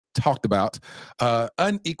talked about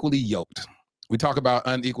unequally yoked. We talk about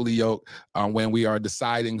unequally yoked when we are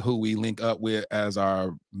deciding who we link up with as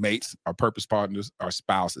our mates, our purpose partners, our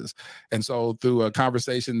spouses. And so through a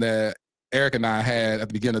conversation that Eric and I had at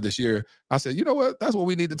the beginning of this year, I said, you know what? That's what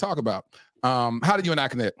we need to talk about. How did you and I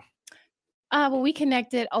connect? Well, we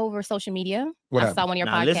connected over social media. I saw one of your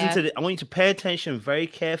podcasts. Listen to this. I want you to pay attention very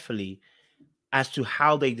carefully as to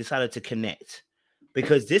how they decided to connect,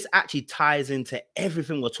 because this actually ties into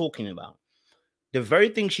everything we're talking about. The very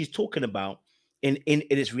thing she's talking about in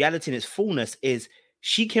its reality, in its fullness, is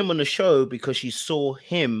she came on the show because she saw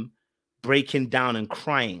him breaking down and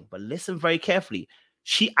crying. But listen very carefully.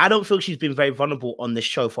 I don't feel she's been very vulnerable on this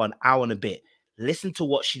show for an hour and a bit. Listen to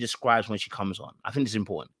what she describes when she comes on. I think it's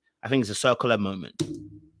important. I think it's a circular moment.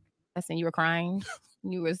 Listen, you were crying.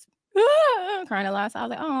 You was crying a lot. So I was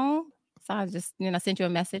like, oh. So I just, I sent you a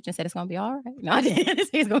message and said it's going to be all right. No, I didn't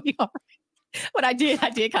say it's going to be all right. But I did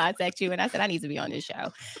contact you and I said I need to be on this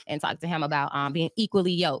show and talk to him about being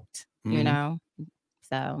equally yoked, you know?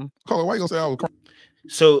 So. Hold on, why you going to say I was crying?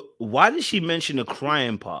 So why did she mention the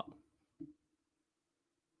crying part?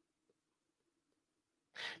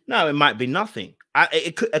 No, it might be nothing.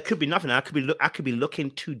 It could be nothing. I could be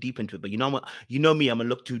looking too deep into it. But you know what? You know me. I'm gonna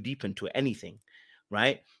look too deep into anything,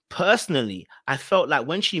 right? Personally, I felt like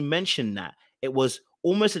when she mentioned that, it was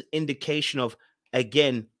almost an indication of,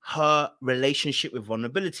 again, her relationship with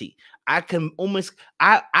vulnerability. I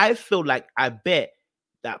feel like, I bet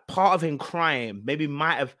that part of him crying maybe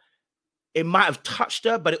might have touched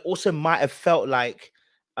her, but it also might have felt like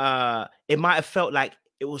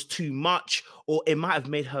it was too much, or it might have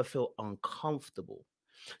made her feel uncomfortable.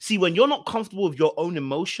 See, when you're not comfortable with your own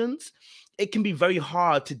emotions, it can be very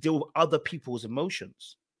hard to deal with other people's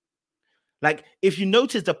emotions. Like, if you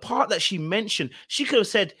notice the part that she mentioned, she could have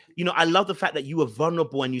said, I love the fact that you were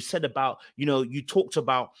vulnerable and you said about, you talked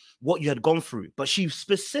about what you had gone through. But she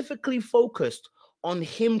specifically focused on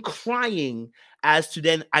him crying as to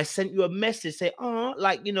then, I sent you a message, say,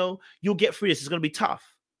 you'll get through this. It's going to be tough.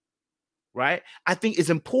 Right? I think it's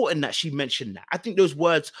important that she mentioned that. I think those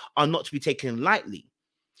words are not to be taken lightly,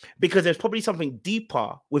 because there's probably something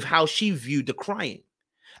deeper with how she viewed the crying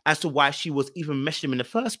as to why she was even messaging him in the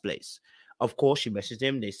first place. Of course, she messaged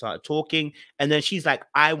him, they started talking, and then she's like,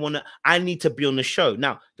 I need to be on the show.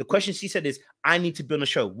 Now, the question she said is, I need to be on the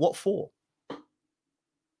show. What for?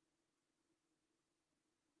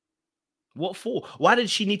 What for? Why did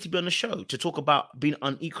she need to be on the show? To talk about being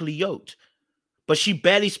unequally yoked? But she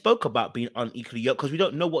barely spoke about being unequally yoked, because we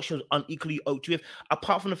don't know what she was unequally yoked with,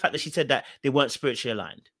 apart from the fact that she said that they weren't spiritually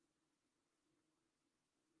aligned.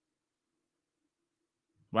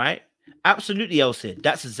 Right? Absolutely, Elsie.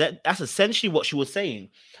 That's essentially what she was saying.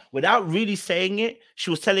 Without really saying it, she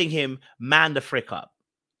was telling him, man the frick up.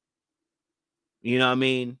 You know what I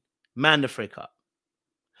mean? Man the frick up.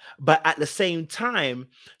 But at the same time,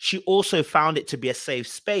 she also found it to be a safe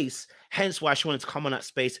space, hence why she wanted to come on that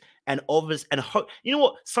space and hope. You know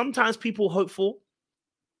what? Sometimes people hope for,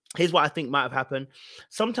 here's what I think might have happened.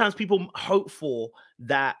 Sometimes people hope for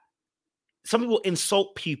that. Some people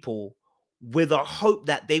insult people with a hope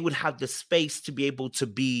that they would have the space to be able to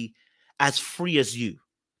be as free as you.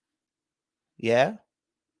 Yeah?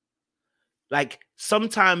 Like,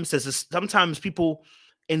 sometimes people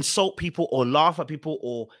insult people or laugh at people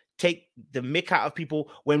or take the mick out of people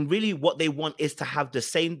when really what they want is to have the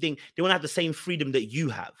same thing. They want to have the same freedom that you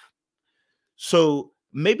have. So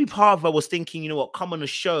maybe part of her was thinking, come on a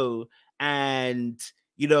show and,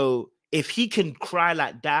 if he can cry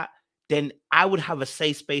like that, then I would have a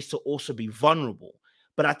safe space to also be vulnerable.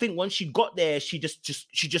 But I think once she got there, she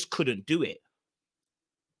just couldn't do it.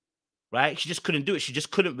 Right? She just couldn't do it. She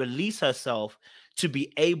just couldn't release herself to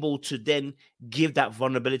be able to then give that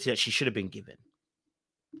vulnerability that she should have been given.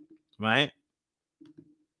 Right?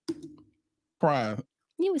 Crying.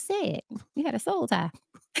 You were sad. You had a soul tie.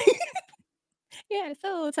 You had a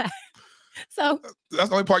soul tie. So that's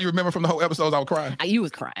the only part you remember from the whole episode. I was crying. You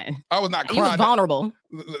was crying. I was not crying. You was vulnerable.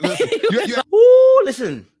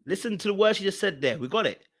 Listen to the words she just said there. We got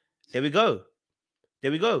it. There we go.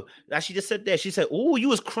 As she just said there, she said, "Oh, you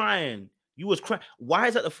was crying. You was crying. Why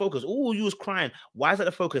is that the focus? Oh, you was crying. Why is that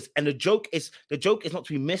the focus?" And the joke is not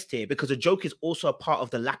to be missed here, because the joke is also a part of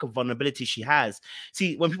the lack of vulnerability she has.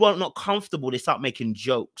 See, when people are not comfortable, they start making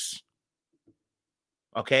jokes.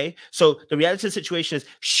 Okay, so the reality of the situation is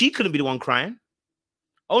she couldn't be the one crying.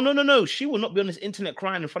 Oh, no. She will not be on this internet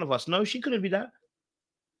crying in front of us. No, she couldn't be that.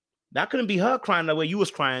 That couldn't be her crying the way you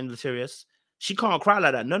was crying, Latirius. She can't cry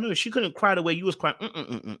like that. No, she couldn't cry the way you was crying.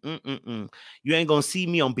 You ain't gonna see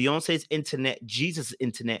me on Beyonce's internet, Jesus'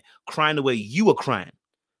 internet, crying the way you were crying.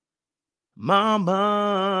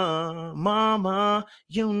 Mama, mama,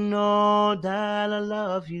 you know that I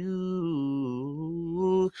love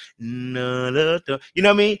you. You know what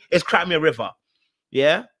I mean? It's Cry Me a River.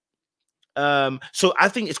 Yeah. So I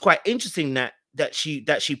think it's quite interesting that she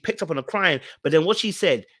picked up on the crying, but then what she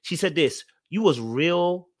said this: you was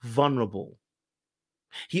real vulnerable.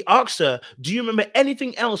 He asked her, do you remember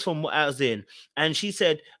anything else from what I was in? And she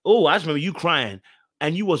said, oh, I just remember you crying,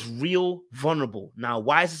 and you was real vulnerable. Now,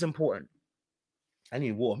 why is this important? I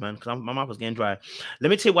need water, man, because my mouth was getting dry. Let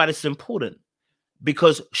me tell you why this is important.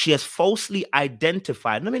 Because she has falsely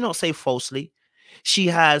identified. Let me not say falsely. She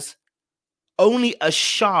has only a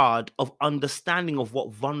shard of understanding of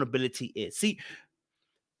what vulnerability is. See,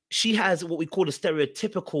 she has what we call the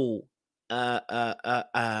stereotypical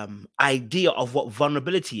idea of what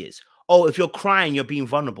vulnerability is. Oh, if you're crying, you're being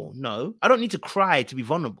vulnerable. No, I don't need to cry to be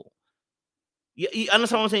vulnerable. You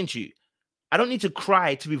understand what I'm saying to you? I don't need to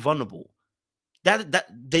cry to be vulnerable. They're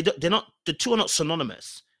not, the two are not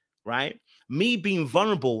synonymous, right? Me being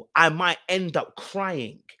vulnerable, I might end up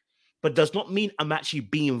crying, but does not mean I'm actually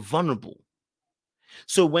being vulnerable.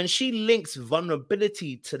 So when she links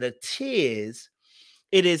vulnerability to the tears,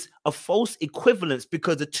 it is a false equivalence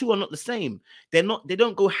because the two are not the same. They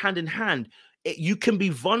don't go hand in hand. You can be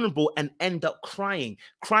vulnerable and end up crying.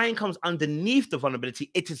 Crying comes underneath the vulnerability.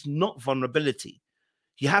 It is not vulnerability.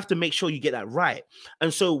 You have to make sure you get that right.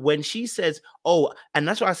 And so when she says, oh, and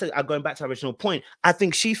that's why I said, I'm going back to our original point, I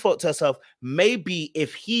think she thought to herself, maybe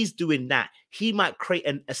if he's doing that, he might create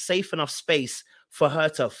a safe enough space for her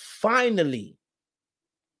to finally,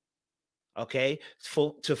 to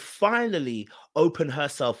finally open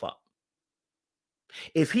herself up.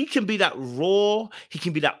 If he can be that raw, he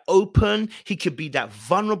can be that open, he can be that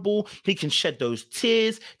vulnerable, he can shed those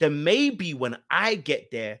tears, then maybe when I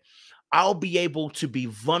get there, I'll be able to be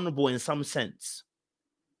vulnerable in some sense.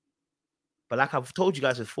 But like I've told you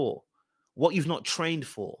guys before, what you've not trained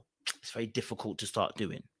for, it's very difficult to start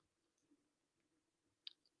doing.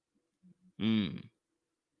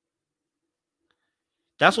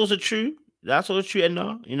 That's also true. That's also true,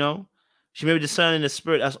 Edna. You know, she may be discerning the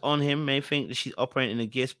spirit that's on him, may think that she's operating in the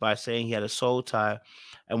gifts by saying he had a soul tie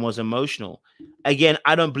and was emotional. Again,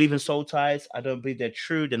 I don't believe in soul ties. I don't believe they're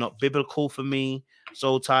true. They're not biblical for me,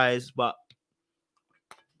 soul ties. But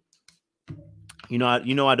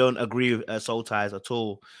I don't agree with soul ties at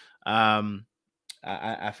all.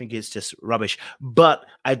 I think it's just rubbish. But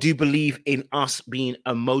I do believe in us being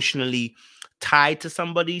emotionally tied to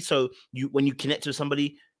somebody. So when you connect with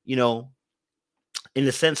somebody, in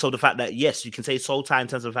the sense of the fact that, yes, you can say soul tie in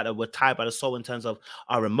terms of the fact that we're tied by the soul in terms of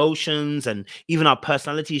our emotions, and even our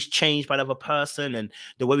personality is changed by the other person, and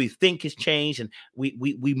the way we think is changed, and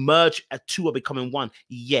we merge at two are becoming one.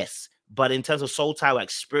 Yes, but in terms of soul tie, like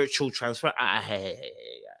spiritual transfer,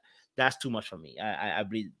 that's too much for me. I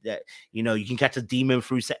believe that, you can catch a demon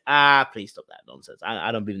through, say, please stop that nonsense.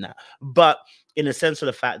 I don't believe in that. But in the sense of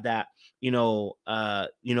the fact that,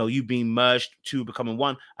 you being merged, two becoming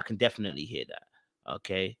one, I can definitely hear that.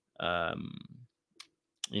 Okay. I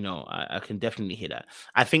can definitely hear that.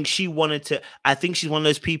 I think she's one of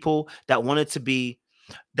those people that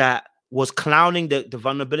was clowning the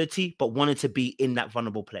vulnerability, but wanted to be in that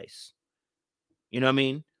vulnerable place. You know what I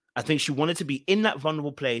mean? I think she wanted to be in that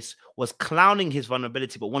vulnerable place, was clowning his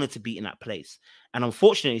vulnerability, but wanted to be in that place. And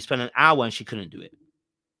unfortunately, spent an hour and she couldn't do it.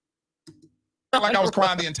 Felt like I was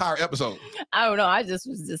crying the entire episode. I don't know.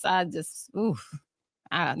 Oof.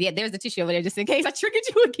 Yeah, there's the tissue over there just in case I triggered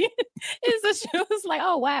you again. It was like,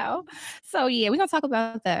 oh, wow. So, yeah, we're going to talk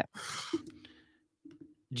about that.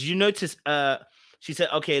 Did you notice? She said,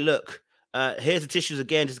 okay, look, here's the tissues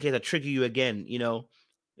again, just in case I trigger you again,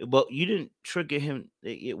 But you didn't trigger him.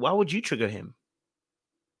 Why would you trigger him?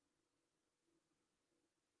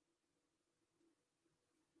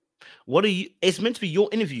 It's meant to be your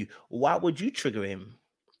interview. Why would you trigger him?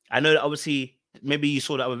 I know that obviously maybe you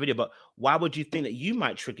saw that other video, but why would you think that you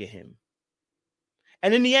might trigger him?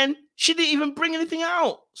 And in the end, she didn't even bring anything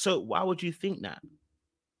out. So why would you think that?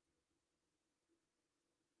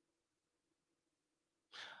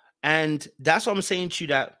 And that's what I'm saying to you,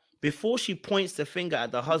 that before she points the finger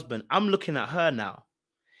at the husband, I'm looking at her now.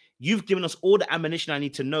 You've given us all the ammunition I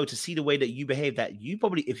need to know to see the way that you behave. That you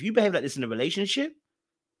probably, if you behave like this in a relationship,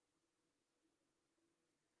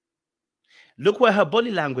 look where her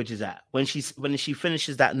body language is at when she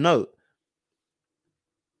finishes that note.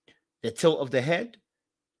 The tilt of the head,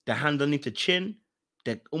 the hand underneath the chin,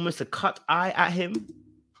 almost a cut eye at him.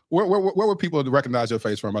 Where were people to recognize your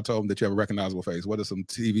face from? I told them that you have a recognizable face. What are some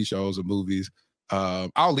TV shows or movies?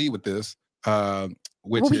 I'll lead with this,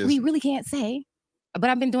 which is... We really can't say. but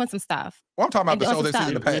I've been doing some stuff. Well, I'm talking about the show that's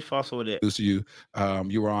in the Let me past. fast forward it. To you,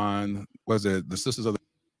 you were on, was it the Sisters of the?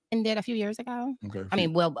 Ended a few years ago. Okay. I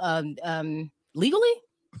mean, well, legally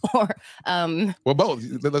or well, both.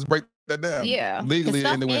 Let's break that down. Yeah, legally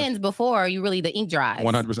stuff and ends before you really the ink dries.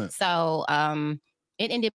 100%. So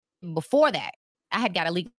it ended before that. I had got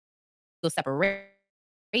a legal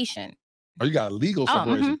separation. Oh, you got a legal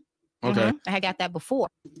separation. Okay. I had got that before.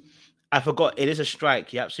 I forgot. It is a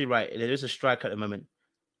strike. You're absolutely right. It is a strike at the moment.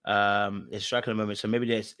 It's a strike at the moment. So maybe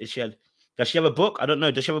does she have a book? I don't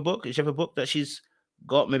know. Does she have a book? Does she have a book that she's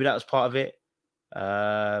got? Maybe that was part of it.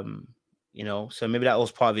 You know, so maybe that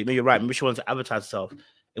was part of it. Maybe you're right. Maybe she wanted to advertise herself.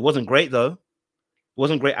 It wasn't great though. It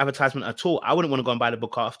wasn't great advertisement at all. I wouldn't want to go and buy the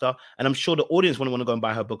book after, and I'm sure the audience wouldn't want to go and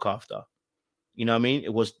buy her book after. You know what I mean?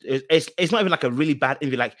 It's not even like a really bad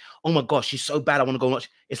interview. Like, oh my gosh, she's so bad. I want to go watch.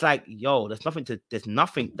 It's like, yo, there's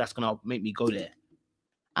nothing that's gonna make me go there.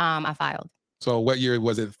 I filed. So what year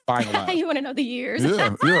was it finalized? You want to know the years?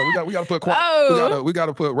 Yeah. We got to put we got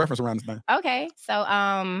to put reference around this thing. Okay, so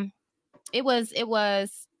it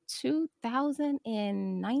was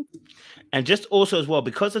 2009. And just also as well,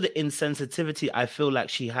 because of the insensitivity, I feel like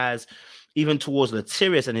she has, even towards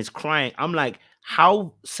Latirius and his crying. I'm like,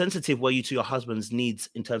 how sensitive were you to your husband's needs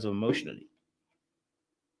in terms of emotionally?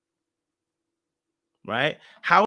 Right? How